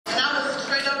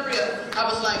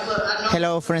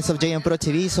Hello, friends of JM Pro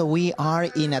TV. So we are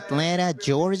in Atlanta,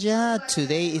 Georgia.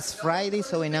 Today is Friday,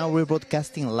 so now we're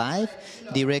broadcasting live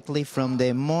directly from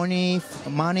the Money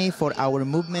for Our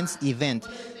Movements event.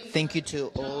 Thank you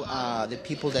to all the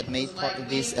people that made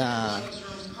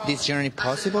this journey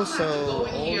possible. So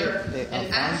all the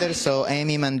founders, so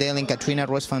Amy Mandel and Katrina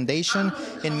Ross Foundation,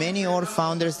 and many other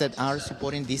founders that are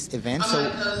supporting this event. So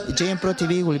JM Pro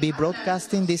TV will be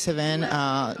broadcasting this event,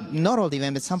 not all the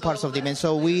event, but some parts of the event.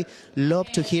 So we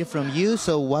love to hear from you.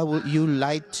 So what would you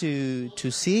like to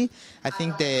see? I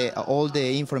think all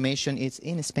the information is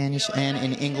in Spanish and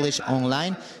in English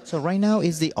online. So right now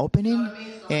is the opening,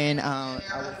 and our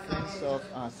friends of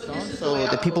Son, so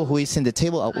the people who is in the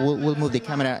table, we'll move the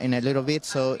camera in a little bit.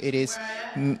 So it is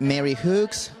Mary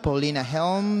Hooks, Paulina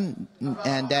Helm,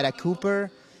 and Dara Cooper,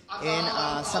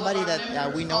 and somebody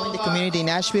that we know in the community in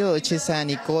Nashville, which is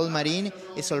Nicole Marin,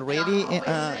 is already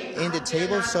in the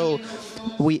table. So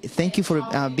we thank you for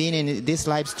being in this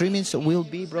live streaming. So we'll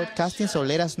be broadcasting. So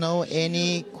let us know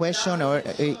any question or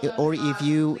if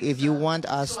you want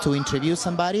us to interview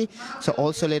somebody. So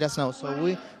also let us know. So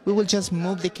we will just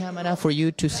move the camera for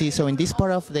you to see. So in this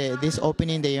part of this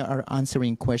opening, they are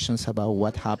answering questions about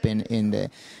what happened in the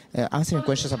answering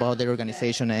questions about their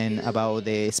organization and about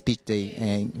the speech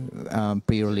they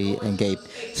previously gave.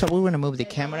 So we're going to move the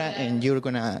camera, and you're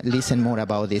going to listen more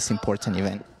about this important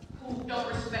event. Who don't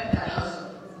respect that hustle,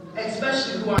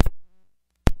 especially who are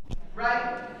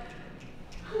right.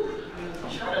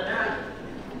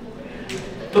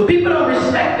 But people don't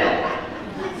respect that.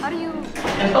 How do you?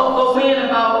 And folks go in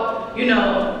about,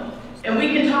 and we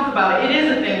can talk about it. It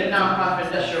is a thing, the nonprofit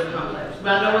industrial complex.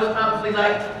 But I know it's probably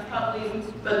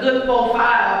a good 4 or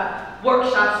 5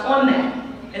 workshops on that.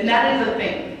 And that is a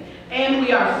thing. And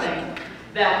we are saying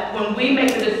that when we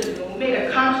make a decision, when we make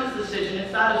a conscious decision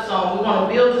inside of Son, we want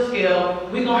to build a scale,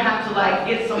 we're going to have to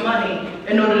get some money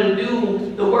in order to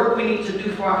do the work we need to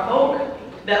do for our folk.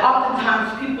 That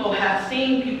oftentimes people have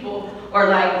seen people or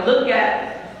look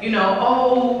at,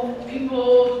 oh,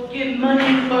 people get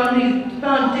money from these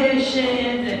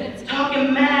foundations and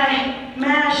talking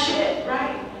mad shit,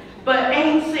 right? But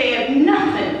ain't said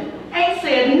nothing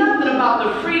about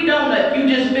the free donut you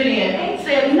just been in. Ain't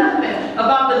said nothing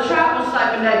about the travel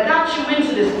stipend that got you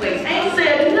into this place. Ain't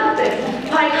said nothing.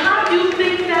 How do you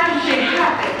think that shit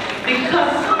happened?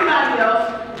 Because somebody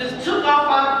else just took off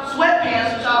our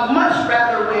sweatpants, which I'd much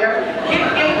rather wear,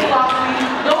 get gay glossy,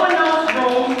 go in those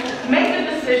rooms, make a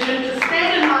decision to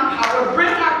stand in my power,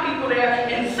 bring our people there,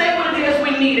 and say what it is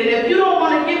we need. And if you don't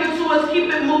want to give it to us,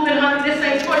 keep it moving, honey. This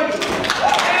ain't for you.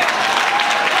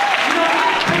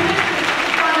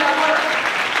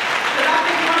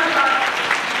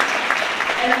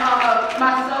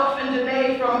 Myself and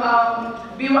Danae from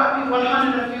BYP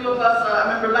 100, a few of us, I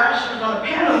remember last year on a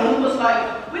panel, and we was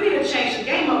like, we need to change the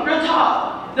game up, real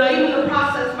talk. Even the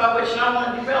process by which, and I don't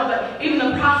want to derail, but even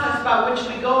the process by which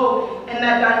we go in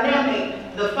that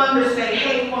dynamic, the funders say,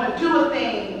 hey, we want to do a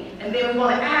thing, and then we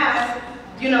want to ask,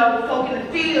 folk in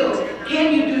the field,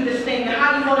 can you do this thing, and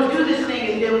how you want to do this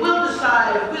thing, and then we'll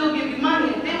decide if we'll give you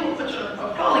money, and then we'll put you in a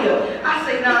portfolio. I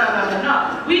say,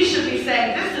 no. We should be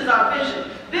saying, this is our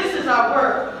vision. This is our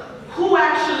work. Who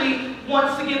actually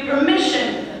wants to get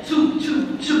permission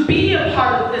to be a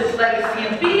part of this legacy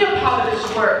and be a part of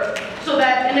this work? So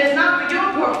that, and it's not for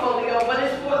your portfolio, but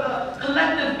it's for the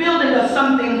collective building of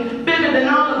something bigger than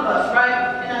all of us,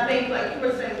 right? And I think, like you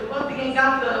were saying, the wealthy ain't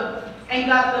got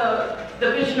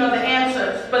the vision or the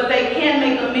answers, but they can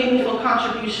make a meaningful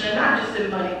contribution, and not just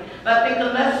in money. But I think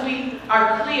unless we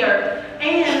are clear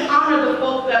and honor the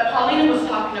folk that Paulina was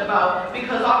talking about,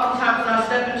 because oftentimes when I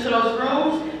step into those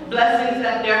rooms, blessings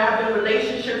that there have been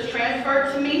relationships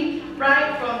transferred to me,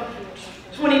 right, from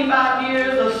 25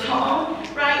 years of song,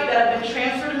 right, that have been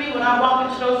transferred to me. When I walk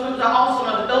into those rooms, I also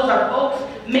know that those are folks,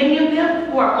 many of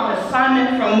them, who are on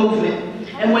assignment from movement.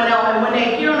 And when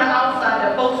they hear on the outside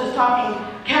that folks is talking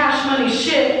cash money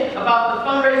shit about the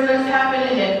fundraisers that's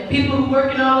happening and people who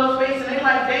work in all those spaces, and they're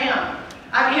like, damn,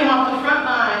 I came off the front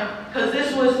line because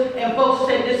this was, and folks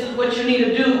said this is what you need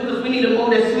to do because we need to move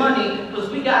this money because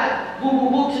we got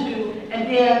woo to do. And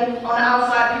then on the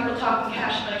outside, people talking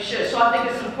cash money shit. So I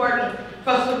think it's important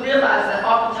for us to realize that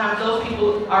oftentimes those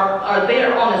people are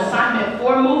there on assignment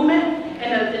for movement,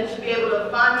 and to be able to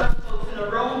find those folks in the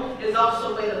room is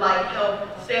also a way to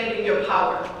help stand in your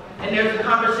power. And there's a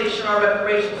conversation on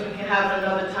reparations we can have at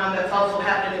another time that's also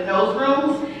happening in those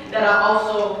rooms that are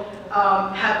also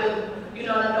happening, and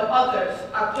I know others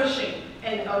are pushing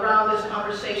and around this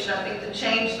conversation, I think, to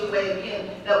change the way,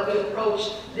 again, that we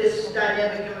approach this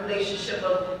dynamic and relationship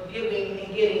of giving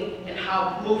and getting and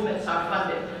how movements are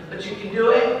funded. But you can do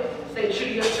it, stay true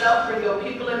yourself, bring your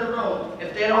people in the room.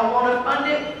 If they don't want to fund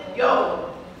it,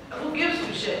 yo, who gives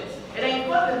two shits? It ain't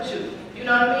for them to. You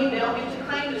know what I mean? They don't get to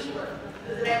claim this work.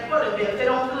 Because it ain't for them. If they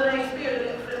don't feel it ain't spirit,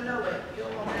 it ain't for them no way. You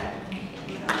don't want that.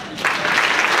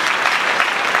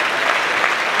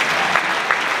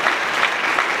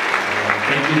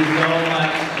 Thank you so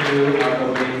much to our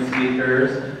opening speakers,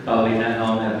 Paulina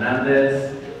Helm Hernandez,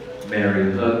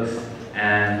 Mary Hooks,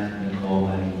 and Nicole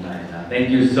Marina. Thank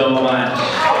you so much.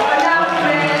 Oh,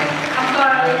 announcement. I'm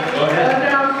sorry. Go ahead.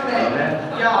 Announcement. Go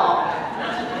ahead. Y'all,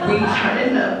 we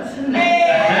turning up tonight.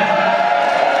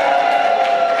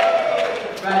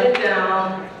 Write it down.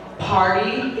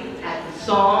 Party at the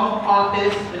Song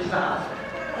Office, which is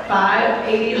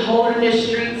 580 Holderness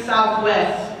Street,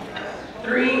 Southwest,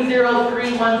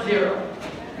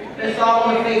 30310. That's all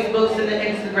on the Facebooks and the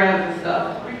Instagrams and stuff.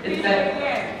 It's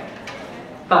at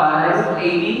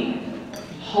 580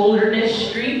 Holderness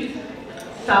Street,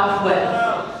 Southwest.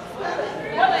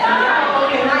 Okay,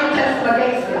 now you test my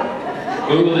gangster.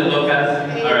 Google it, Lucas.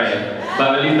 All right.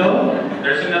 Babelito,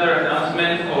 there's another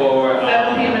announcement for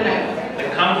 7 p.m. tonight. the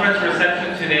conference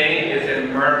reception today is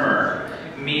in Murmur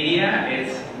Media.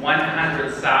 It's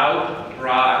 100 South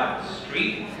Broad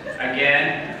Street.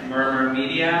 Again, Murmur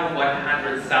Media,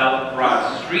 100 South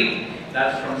Broad Street.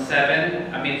 That's from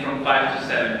 5 to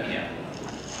 7 p.m.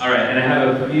 All right, and I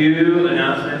have a few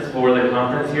announcements for the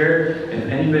conference here. If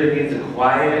anybody needs a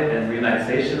quiet and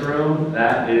relaxation room,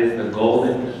 that is the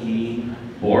Golden Key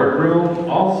Boardroom.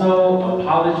 Also,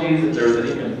 apologies if there was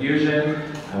any confusion.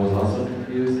 I was also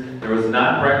confused. There was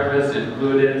not breakfast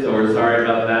included, so we're sorry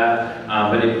about that.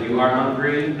 But if you are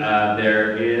hungry,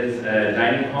 there is a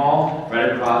dining hall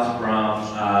right across from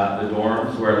the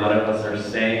dorms where a lot of us are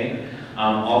staying.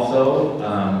 Also,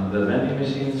 the vending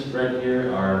machines right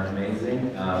here are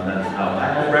amazing. That's how I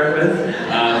have breakfast,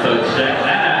 so check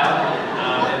that out.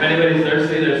 If anybody's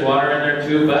thirsty, there's water in there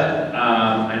too, but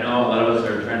I know a lot of us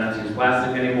are trying not to use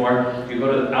plastic anymore. You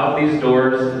go out these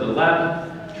doors to the left,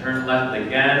 turn left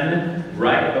again.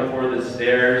 Right before the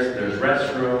stairs, there's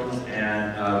restrooms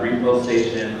and a refill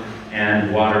station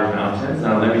and water fountains.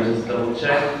 Now let me just double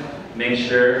check, make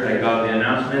sure I got the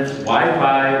announcements.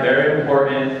 Wi-Fi, very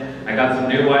important. I got some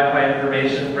new Wi-Fi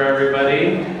information for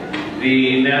everybody.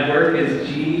 The network is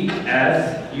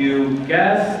GSU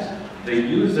Guest, the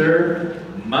user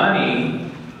money,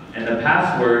 and the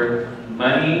password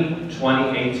money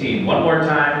 2018. One more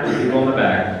time for people in the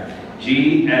back.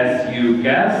 GSU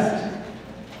Guest,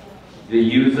 the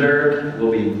user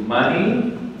will be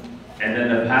money, and then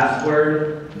the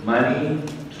password money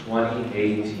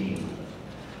 2018.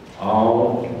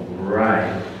 All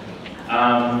right.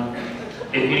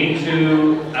 If you need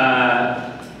to,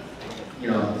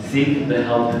 seek the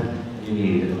help you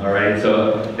need, all right?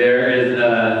 So there is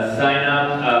a sign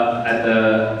up at the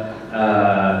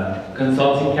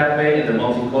Consulting Cafe in the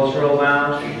Multicultural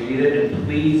Lounge if you need it, and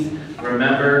please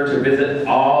remember to visit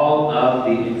all of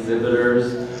the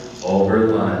exhibitors over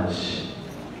lunch.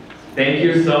 Thank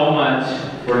you so much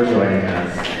for joining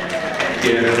us.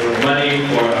 Give money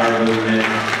for our movement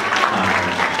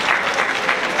conference.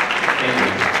 Thank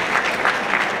you.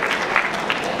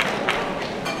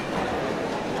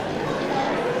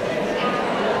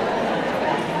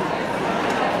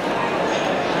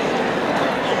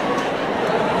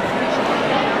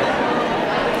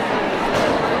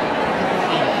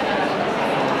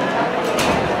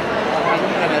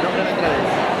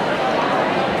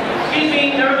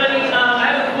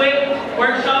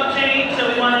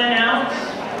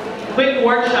 Quick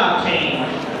workshop change.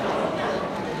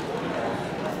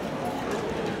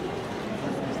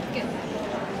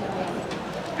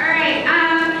 Alright,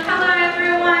 hello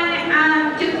everyone.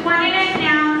 Just wanted to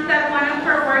announce that one of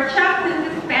our workshops is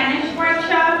the Spanish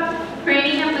workshop,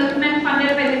 creating a movement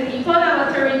funded by the people that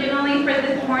was originally for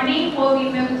this morning, will be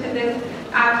moved to this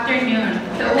afternoon.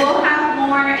 So we'll have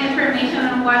more information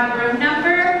on what room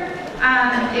number.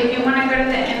 If you want to go to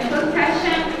the info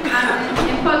session,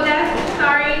 info desk,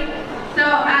 sorry. So,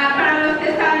 para los que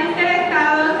están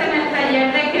interesados en el taller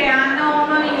de creando un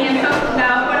movimiento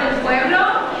fundado por el pueblo,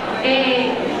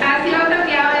 ha sido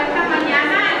cambiado esta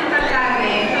mañana a esta tarde.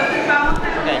 Entonces vamos a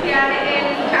anunciar el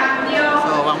cambio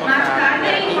más tarde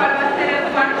y cuál va a ser el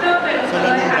cuarto, pero solo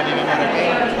dejamos saber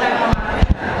que ahorita no va a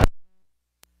empezar.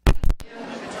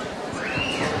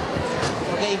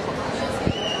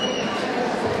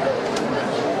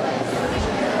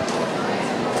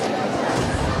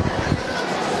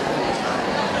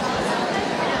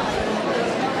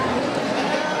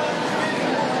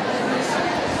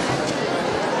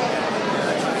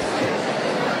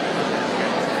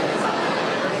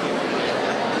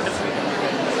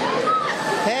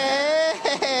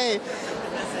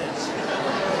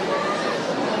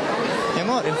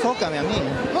 Enfócame a mí.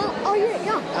 Oh,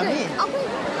 yeah. A mí.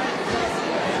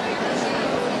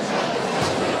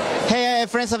 Hey,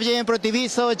 friends of JM Pro TV.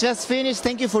 So just finished.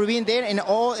 Thank you for being there, and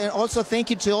also thank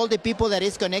you to all the people that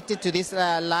is connected to this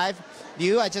live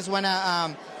view. I just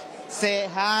wanna say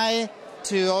hi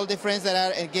to all the friends that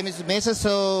are at Games Mesa.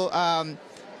 So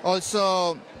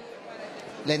also,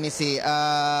 let me see.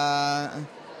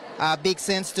 Big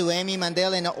thanks to Amy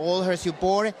Mandel and all her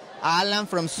support. Alan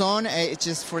from Son,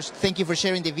 thank you for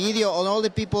sharing the video. And all the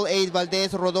people, Aid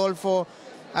Valdez, Rodolfo,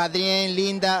 Adrienne,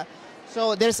 Linda.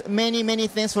 So there's many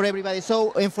thanks for everybody.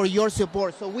 So, and for your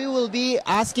support. So we will be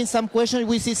asking some questions.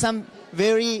 We see some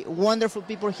very wonderful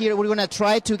people here. We're gonna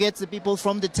try to get the people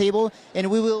from the table, and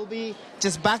we will be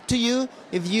just back to you.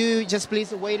 If you just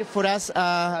please wait for us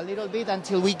a little bit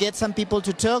until we get some people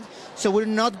to talk. So we're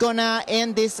not gonna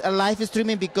end this live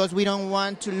streaming because we don't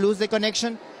want to lose the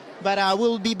connection, but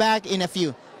we'll be back in a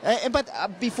few. But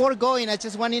before going, I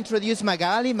just want to introduce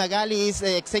Magali. Magali is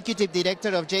the executive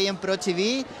director of JM Pro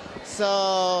TV.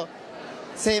 So,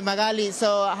 say Magali,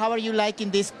 so how are you liking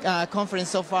this conference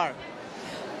so far?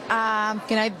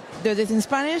 Can I do this in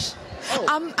Spanish?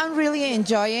 Oh. I'm really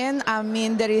enjoying. I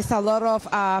mean, there is a lot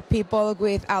of people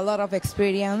with a lot of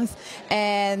experience,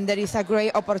 and there is a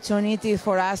great opportunity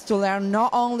for us to learn not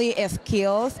only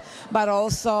skills, but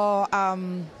also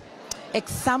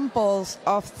examples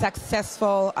of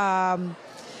successful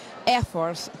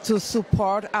efforts to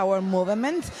support our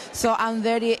movement. So I'm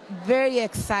very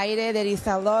excited. There is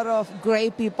a lot of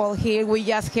great people here. We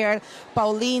just heard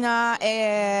Paulina,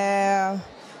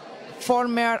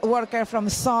 former worker from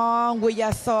Song. We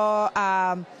just saw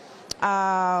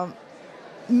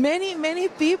many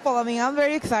people. I mean, I'm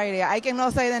very excited. I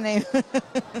cannot say the name.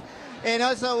 And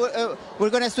also, we're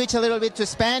going to switch a little bit to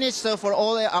Spanish. So for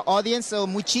all our audience, so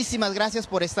muchísimas gracias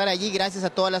por estar allí. Gracias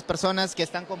a todas las personas que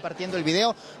están compartiendo el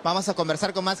video. Vamos a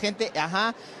conversar con más gente.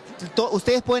 Ajá.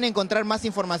 Ustedes pueden encontrar más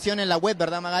información en la web,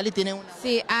 ¿verdad, Magali? ¿Tiene una?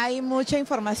 Sí, hay mucha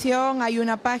información. Hay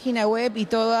una página web y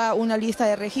toda una lista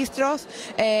de registros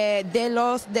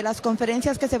de las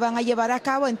conferencias que se van a llevar a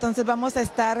cabo. Entonces vamos a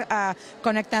estar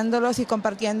conectándolos y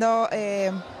compartiendo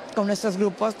con nuestros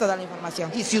grupos toda la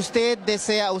información. Y si ustedes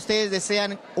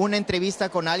desean una entrevista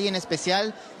con alguien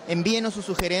especial, envíenos su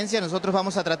sugerencia. Nosotros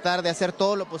vamos a tratar de hacer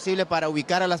todo lo posible para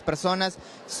ubicar a las personas,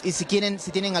 y si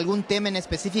tienen algún tema en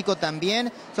específico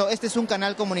también. Este es un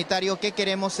canal comunitario que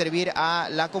queremos servir a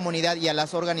la comunidad y a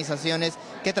las organizaciones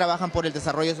que trabajan por el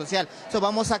desarrollo social.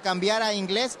 Vamos a cambiar a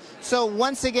inglés.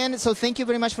 Once again, thank you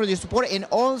very much for your support, and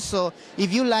also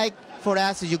if you like for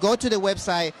us, you go to the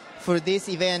website for this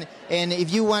event, and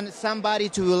if you want somebody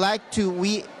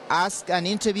we ask an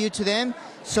interview to them,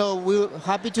 so we're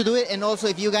happy to do it. And also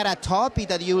if you got a topic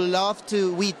that you love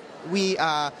to, we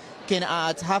can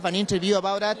have an interview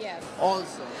about that. Yes.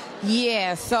 Also.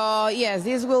 Yes, so yes,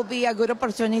 this will be a good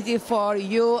opportunity for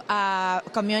you,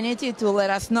 community, to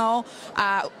let us know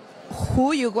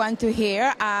who you want to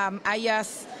hear. I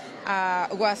just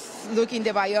was looking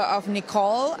the bio of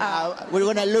Nicole. We're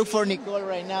going to look for Nicole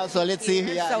right now, so let's see.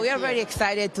 Yeah, so we are very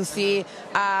excited to see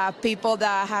people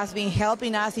that has been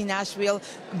helping us in Nashville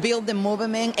build the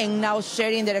movement and now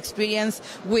sharing their experience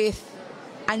with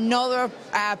another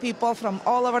people from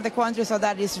all over the country, so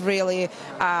that is really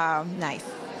nice.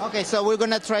 Okay, so we're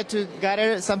going to try to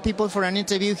gather some people for an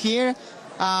interview here.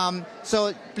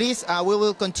 So please, we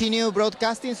will continue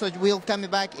broadcasting, so we'll come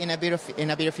back in a bit of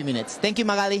few minutes. Thank you,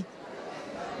 Magali.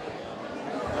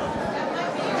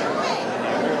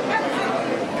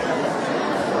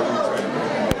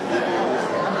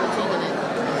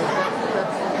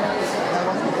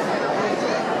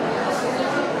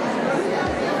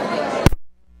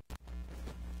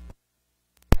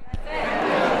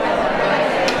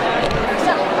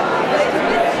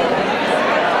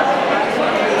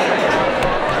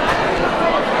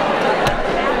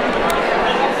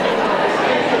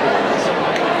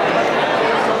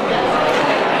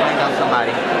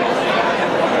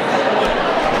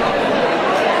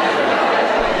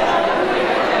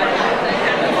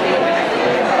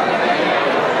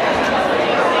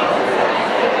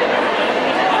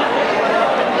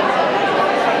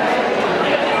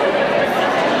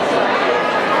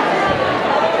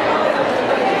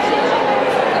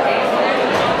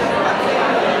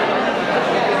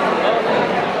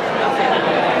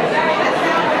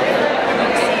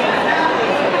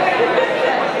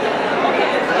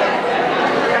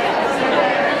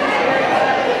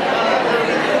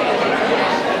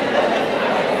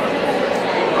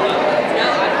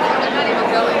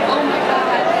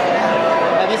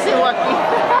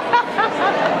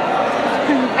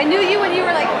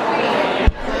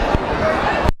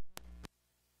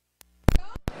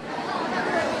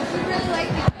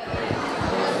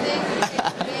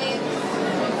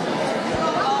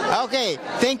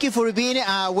 thank you for being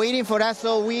waiting for us.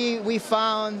 So we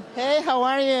found. Hey, how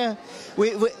are you?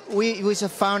 We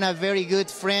just found a very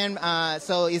good friend.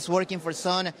 So it's working for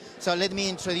Sun. So let me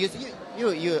introduce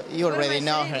you. You already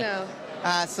know her.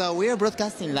 So we are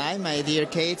broadcasting live, my dear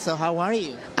Kate. So how are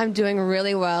you? I'm doing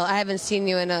really well. I haven't seen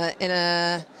you in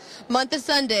a month of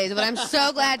Sundays, but I'm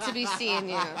so glad to be seeing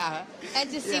you and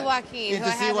to see Joaquin, who I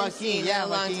haven't seen in a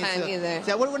long time either.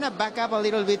 So we're gonna back up a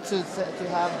little bit to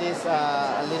have this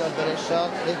a little better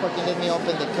shot. Joaquin, let me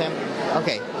open the camera.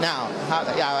 Okay, now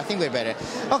yeah, I think we're better.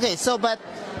 Okay, so but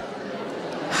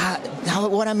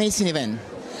what amazing event.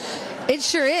 It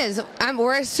sure is.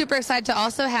 We're super excited to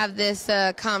also have this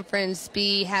conference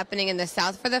be happening in the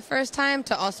South for the first time,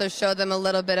 to also show them a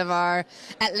little bit of our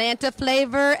Atlanta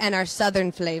flavor and our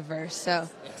Southern flavor. So.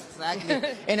 Exactly.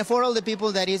 And for all the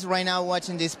people that is right now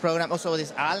watching this program, also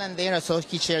there's Alan there, so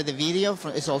he shared the video.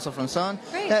 It's also from Sun.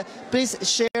 Great. Please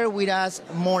share with us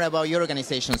more about your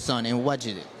organization, Sun, and what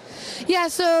you do. Yeah,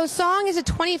 so SONG is a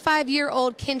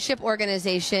 25-year-old kinship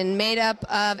organization made up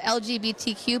of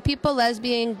LGBTQ people,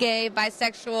 lesbian, gay,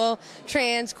 bisexual,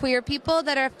 trans, queer people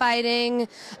that are fighting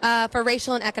for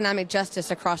racial and economic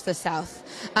justice across the South.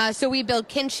 So we build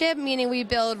kinship, meaning we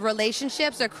build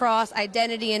relationships across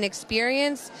identity and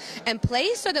experience and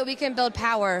place, so that we can build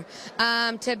power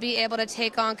to be able to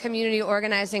take on community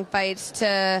organizing fights,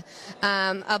 to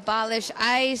abolish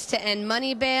ICE, to end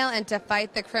money bail, and to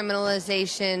fight the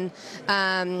criminalization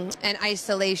and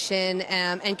isolation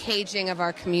and caging of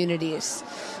our communities.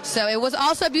 So it was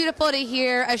also beautiful to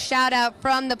hear a shout out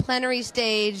from the plenary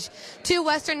stage to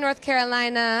Western North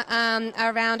Carolina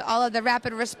around all of the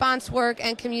rapid response work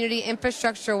and community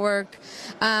infrastructure work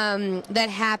that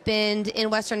happened in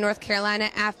Western North Carolina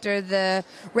after the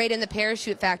raid in the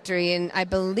parachute factory in, I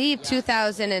believe,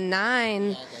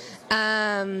 2009.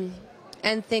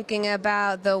 And thinking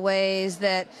about the ways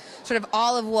that sort of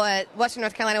all of what Western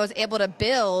North Carolina was able to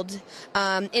build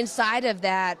inside of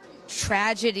that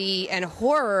tragedy and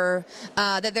horror,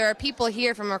 that there are people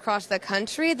here from across the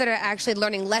country that are actually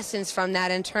learning lessons from that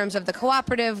in terms of the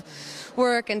cooperative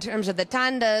work, in terms of the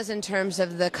tandas, in terms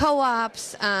of the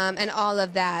co-ops, and all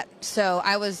of that. So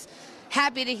I was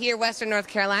happy to hear Western North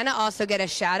Carolina also get a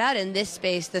shout out in this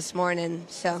space this morning.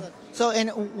 So, and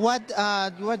what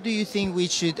do you think we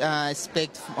should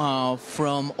expect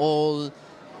from all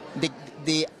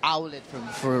the outlet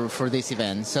for this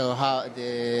event? So how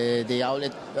the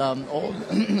outlet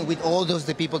with all those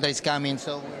the people that is coming?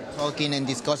 So we're talking and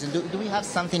discussing. Do we have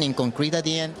something in concrete at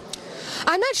the end?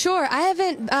 I'm not sure. I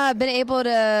haven't been able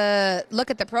to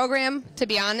look at the program, to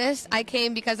be honest. I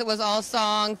came because it was all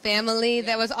SONG family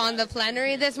that was on the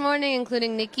plenary this morning,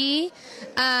 including Nikki,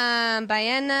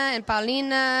 Baena, and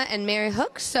Paulina, and Mary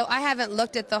Hooks. So I haven't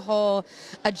looked at the whole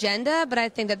agenda, but I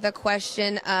think that the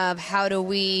question of how do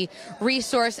we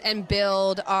resource and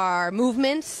build our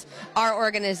movements, our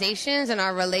organizations, and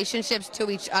our relationships to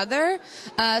each other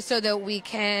so that we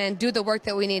can do the work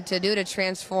that we need to do to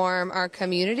transform our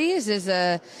communities is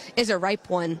a ripe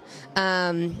one.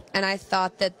 And I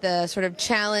thought that the sort of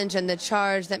challenge and the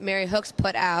charge that Mary Hooks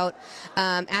put out,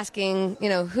 asking,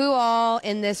 who all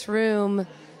in this room,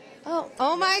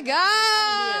 oh my God!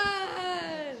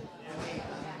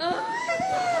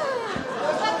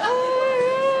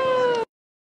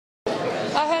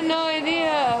 I had no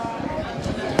idea.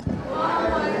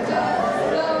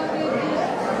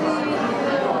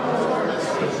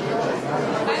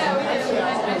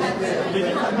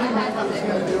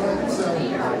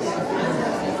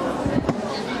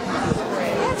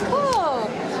 That's cool.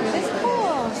 It's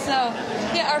cool. So,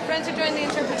 yeah, our friends are doing the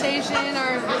interpretation.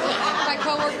 My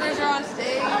coworkers are on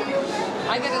stage.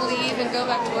 I got to leave and go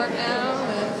back to work now.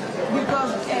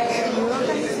 Because your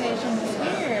organization is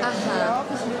here.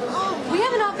 We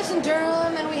have an office in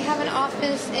Durham, and we have an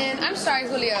office in... I'm sorry,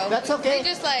 Julio. That's okay. We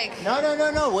just like...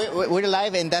 No. We're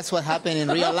live, and that's what happened in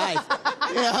real life.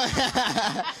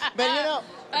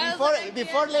 But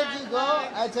before let you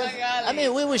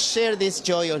go, we will share this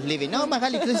joy of living. No,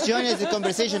 Magali, please join us in the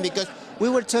conversation, because we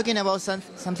were talking about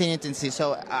something intensive.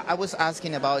 So I was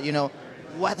asking about,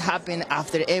 what happened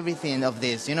after everything of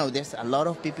this? There's a lot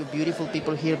of people, beautiful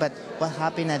people here, but what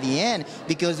happened at the end?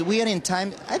 Because we are in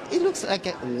time, it looks like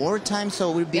a war time, so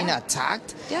we're being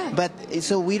attacked. Yeah. But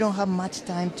so we don't have much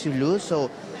time to lose. So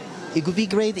it would be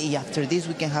great if after this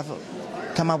we can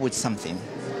come up with something.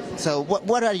 So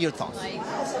what are your thoughts?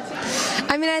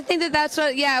 I think that's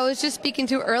what, I was just speaking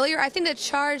to earlier. I think the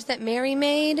charge that Mary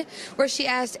made, where she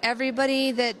asked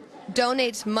everybody that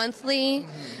donates monthly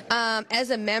as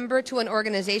a member to an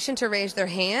organization to raise their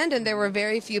hand, and there were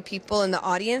very few people in the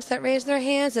audience that raised their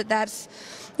hands, that's,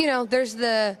 there's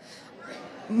the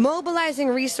mobilizing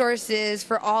resources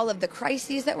for all of the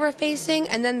crises that we're facing,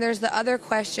 and then there's the other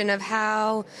question of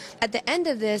how, at the end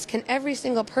of this, can every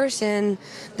single person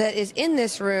that is in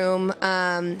this room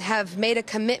have made a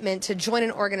commitment to join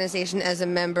an organization as a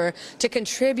member, to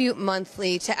contribute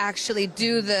monthly, to actually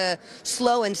do the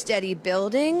slow and steady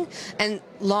building and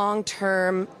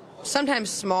long-term, sometimes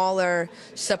smaller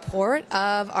support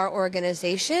of our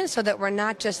organization, so that we're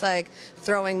not just like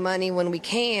throwing money when we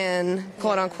can,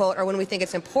 quote unquote, or when we think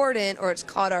it's important or it's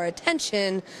caught our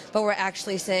attention, but we're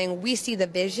actually saying we see the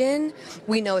vision,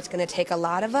 we know it's going to take a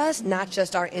lot of us, not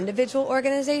just our individual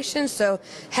organizations. So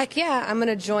heck yeah, I'm going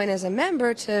to join as a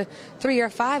member to 3 or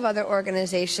 5 other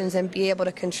organizations and be able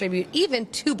to contribute even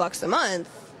 $2 a month.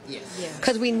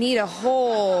 Because we need a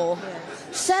whole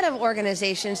set of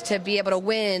organizations to be able to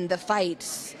win the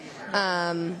fights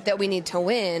that we need to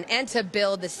win, and to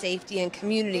build the safety and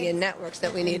community and networks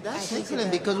that we need. That's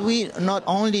excellent, because we not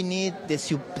only need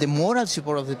the moral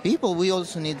support of the people, we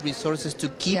also need resources to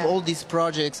keep all these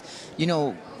projects,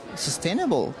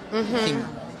 sustainable.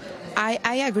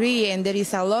 I agree, and there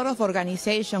is a lot of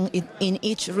organization in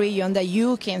each region that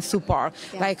you can support.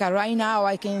 Like right now,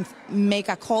 I can make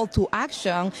a call to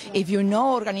action. If you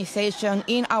know organization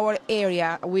in our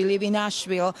area, we live in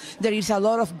Asheville, there is a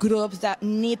lot of groups that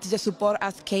need the support,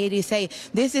 as Katie say.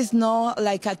 This is not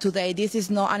like a today, this is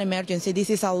not an emergency, this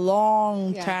is a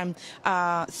long-term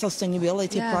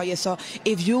sustainability project. So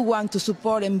if you want to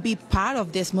support and be part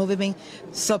of this movement,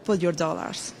 so put your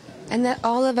dollars. And that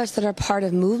all of us that are part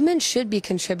of movement should be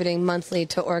contributing monthly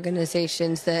to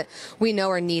organizations that we know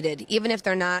are needed, even if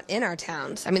they're not in our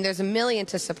towns. I mean, there's 1 million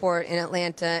to support in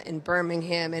Atlanta, in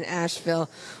Birmingham, in Asheville,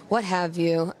 what have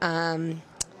you.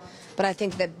 But I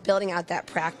think that building out that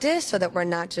practice so that we're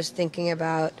not just thinking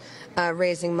about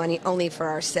raising money only for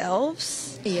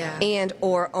ourselves and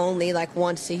or only like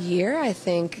once a year, I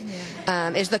think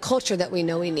is the culture that we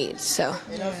know we need. So.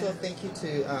 And also thank you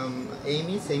to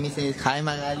Amy. Amy says, hi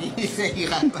Magali. Thank you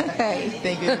for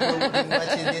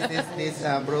watching this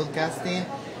broadcasting.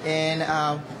 And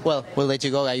well, we'll let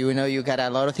you go. You know you got a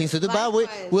lot of things to do, but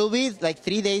we'll be like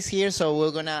 3 days here, so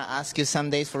we're gonna ask you some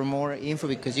days for more info,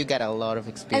 because you got a lot of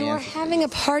experience. And we're having a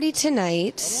party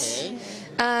tonight.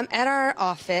 At our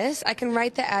office. I can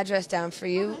write the address down for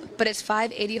you, but it's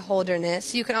 580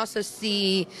 Holderness. You can also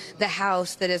see the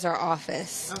house that is our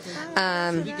office.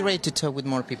 It'd be great to talk with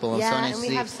more people on and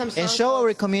we have some and show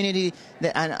our community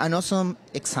an awesome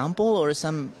example, or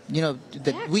some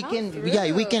that we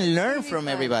can learn from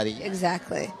everybody.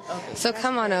 Exactly. So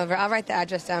come on over. I'll write the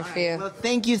address down for you. Well,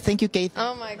 thank you, Kate.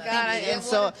 Oh my God!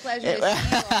 It's a pleasure to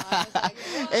see you all.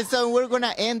 And so we're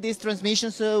gonna end this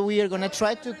transmission. So we are gonna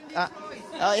try to.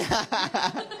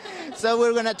 So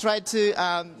we're gonna try to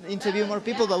interview more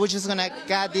people, but we're just gonna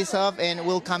cut this off, and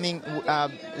we'll coming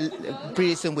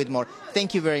pretty soon with more.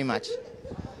 Thank you very much.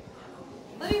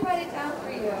 Let me write it down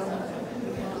for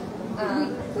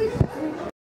you.